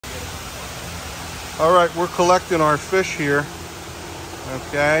All right, we're collecting our fish here,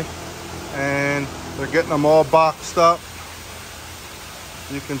 okay? And they're getting them all boxed up.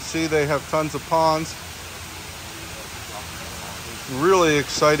 You can see they have tons of ponds. Really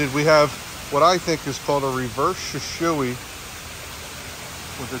excited. We have what I think is called a reverse shishui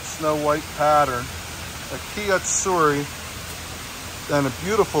with its snow white pattern, a kiyatsuri, and a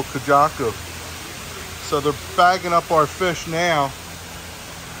beautiful kajaku. So they're bagging up our fish now.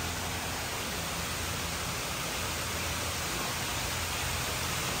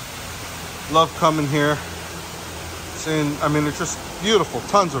 Love coming here. Seeing, I mean, it's just beautiful.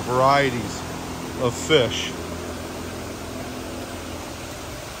 Tons of varieties of fish.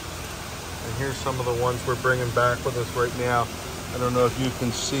 And here's some of the ones we're bringing back with us right now. I don't know if you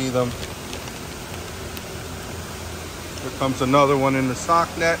can see them. Here comes another one in the sock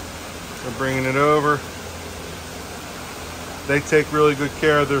net. We're bringing it over. They take really good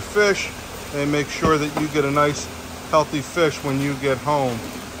care of their fish. They make sure that you get a nice, healthy fish when you get home.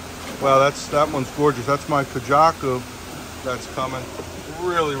 Wow, that one's gorgeous. That's my kajaku that's coming.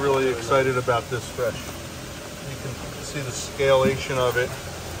 Really, really excited about this fish. You can see the scalation of it.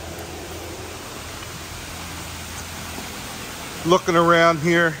 Looking around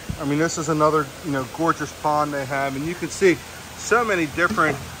here, I mean, this is another, gorgeous pond they have, and you can see so many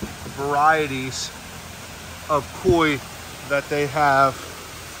different varieties of koi that they have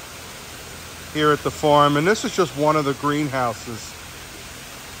here at the farm, and this is just one of the greenhouses.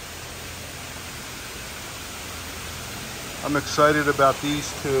 I'm excited about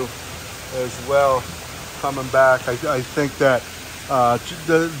these two as well coming back. I think that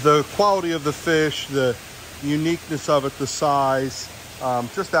the quality of the fish, the uniqueness of it, the size,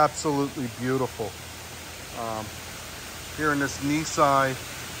 just absolutely beautiful. Here in this Nisai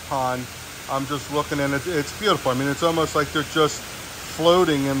pond, I'm just looking and it's beautiful. I mean, it's almost like they're just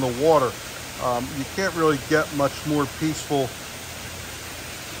floating in the water. You can't really get much more peaceful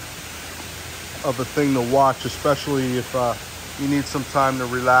of a thing to watch, especially if you need some time to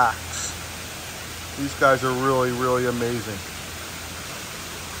relax. These guys are really, really amazing.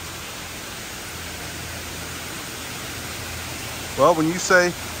 Well, when you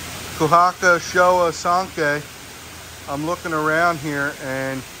say Kuhaka, Showa, Sanke, I'm looking around here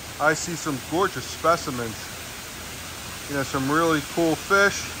and I see some gorgeous specimens. Some really cool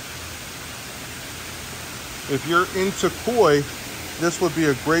fish. If you're into koi, this would be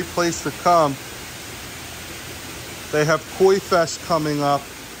a great place to come. They have Koi Fest coming up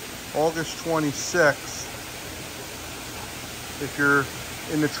August 26th. If you're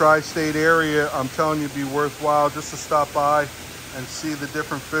in the tri-state area, I'm telling you, it'd be worthwhile just to stop by and see the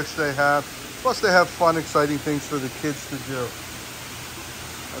different fish they have. Plus they have fun, exciting things for the kids to do.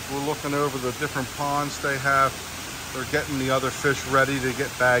 As we're looking over the different ponds they have, they're getting the other fish ready to get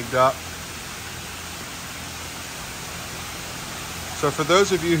bagged up. So for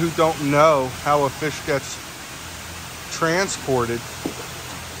those of you who don't know how a fish gets transported,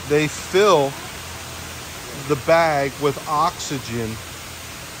 they fill the bag with oxygen,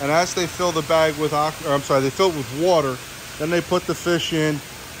 and as they fill the bag with they fill it with water, then they put the fish in,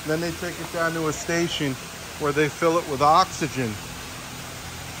 then they take it down to a station where they fill it with oxygen.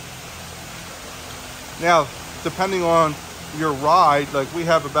 Now, depending on your ride, like we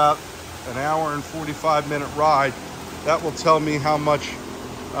have about an hour and 45-minute ride, that will tell me how much,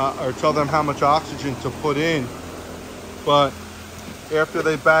 or tell them how much oxygen to put in. But after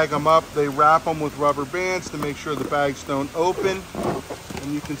they bag them up, they wrap them with rubber bands to make sure the bags don't open.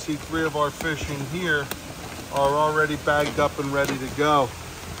 And you can see 3 of our fish in here are already bagged up and ready to go.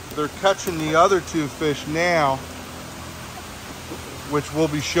 They're catching the other 2 fish now, which we'll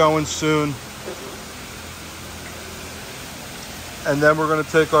be showing soon. And then we're going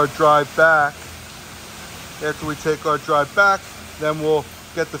to take our drive back. After we take our drive back, then we'll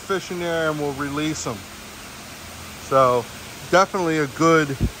get the fish in there and we'll release them. So definitely a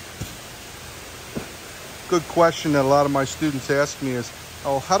good question that a lot of my students ask me is,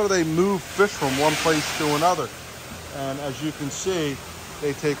 oh, how do they move fish from one place to another? And as you can see,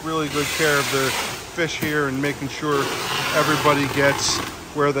 they take really good care of their fish here and making sure everybody gets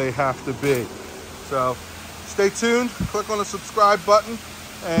where they have to be. So stay tuned, click on the subscribe button,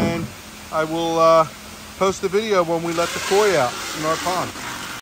 and I will post a video when we let the koi out in our pond.